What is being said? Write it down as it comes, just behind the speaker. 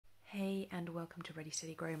welcome to Ready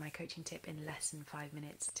Steady Grow, my coaching tip in less than 5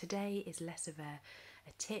 minutes. Today is less of a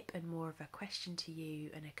tip and more of a question to you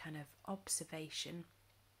and a kind of observation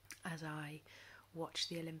as I watch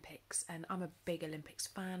the Olympics. And I'm a big Olympics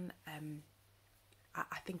fan.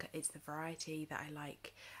 I think it's the variety that I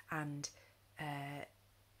like, and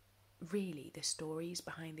really the stories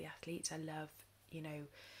behind the athletes. I love,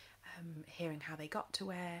 hearing how they got to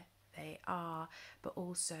where they are, but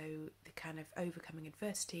also the kind of overcoming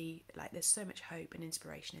adversity. Like, there's so much hope and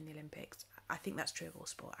inspiration in the Olympics. I think that's true of all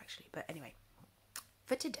sport, actually. But anyway,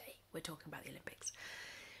 for today, we're talking about the Olympics.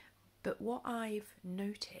 But what I've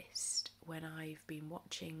noticed when I've been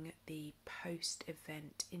watching the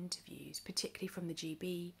post-event interviews, particularly from the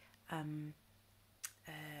GB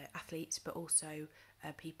athletes, but also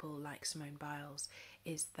people like Simone Biles,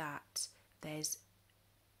 is that there's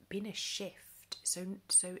been a shift. So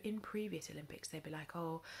in previous Olympics, they'd be like,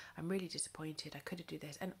 oh, I'm really disappointed, I could have done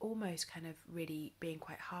this, and almost kind of really being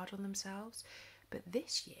quite hard on themselves. But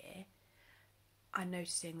this year, I'm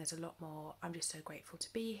noticing there's a lot more, I'm just so grateful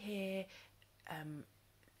to be here.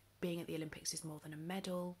 Being at the Olympics is more than a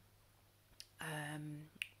medal. I'm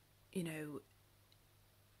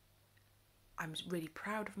really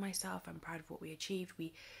proud of myself. I'm proud of what we achieved.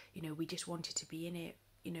 We just wanted to be in it.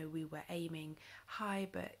 We were aiming high,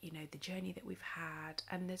 but, the journey that we've had,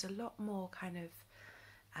 and there's a lot more kind of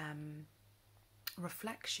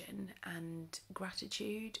reflection and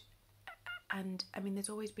gratitude. And I mean, there's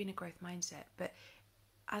always been a growth mindset, but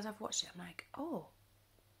as I've watched it, I'm like, oh,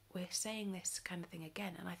 we're saying this kind of thing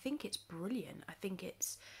again. And I think it's brilliant. I think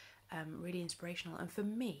it's really inspirational. And for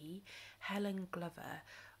me, Helen Glover,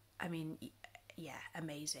 I mean, yeah,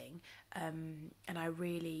 amazing. And I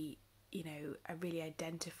really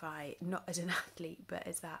identify not as an athlete, but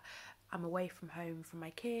as that I'm away from home from my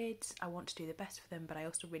kids. I want to do the best for them, but I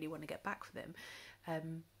also really want to get back for them.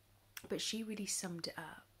 But she really summed it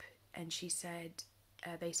up, and she said,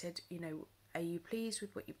 they said, are you pleased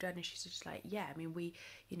with what you've done? And she's just like, yeah, I mean, we,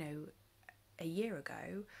 a year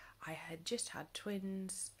ago, I had just had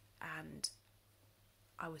twins, and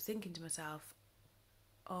I was thinking to myself,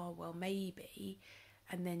 oh, well, maybe.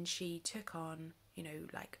 And then she took on,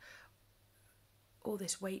 like, all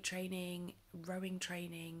this weight training, rowing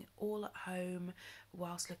training, all at home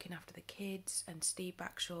whilst looking after the kids, and Steve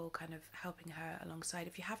Backshall kind of helping her alongside.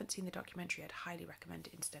 If you haven't seen the documentary, I'd highly recommend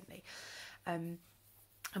it instantly. And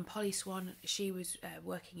Polly Swan, she was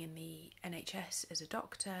working in the NHS as a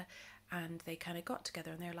doctor, and they kind of got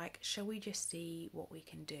together and they were like, shall we just see what we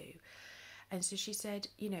can do? And so she said,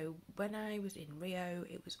 when I was in Rio,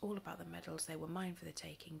 it was all about the medals. They were mine for the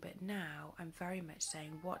taking. But now I'm very much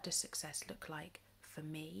saying, what does success look like for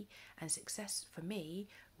me? And success for me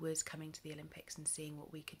was coming to the Olympics and seeing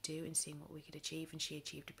what we could do and seeing what we could achieve. And she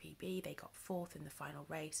achieved a PB. They got 4th in the final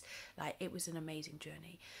race. Like, it was an amazing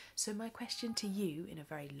journey. So my question to you, in a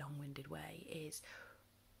very long-winded way, is,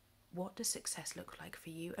 what does success look like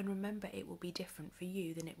for you? And remember, it will be different for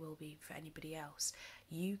you than it will be for anybody else.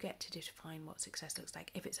 You get to define what success looks like.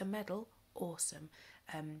 If it's a medal, awesome,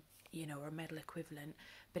 or a medal equivalent.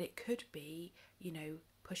 But it could be,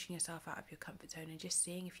 pushing yourself out of your comfort zone and just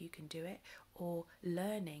seeing if you can do it, or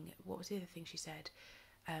learning. What was the other thing she said?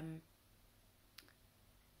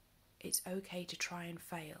 It's okay to try and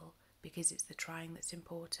fail, because it's the trying that's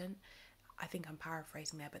important. I think I'm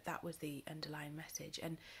paraphrasing there, but that was the underlying message.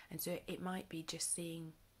 And so it might be just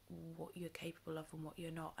seeing what you're capable of and what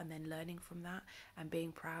you're not, and then learning from that and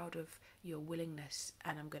being proud of your willingness.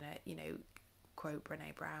 And I'm going to, quote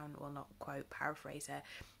Brené Brown, or not quote, paraphrase her,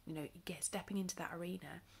 stepping into that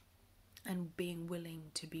arena and being willing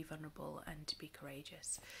to be vulnerable and to be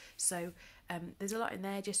courageous. So there's a lot in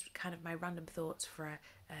there, just kind of my random thoughts for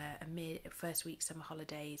a first week summer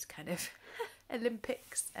holidays kind of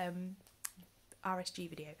Olympics RSG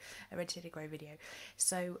video, a Ready Steady Grow video.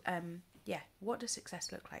 So what does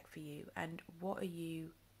success look like for you, and what are you,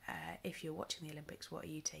 if you're watching the Olympics, what are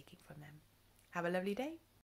you taking from them? Have a lovely day.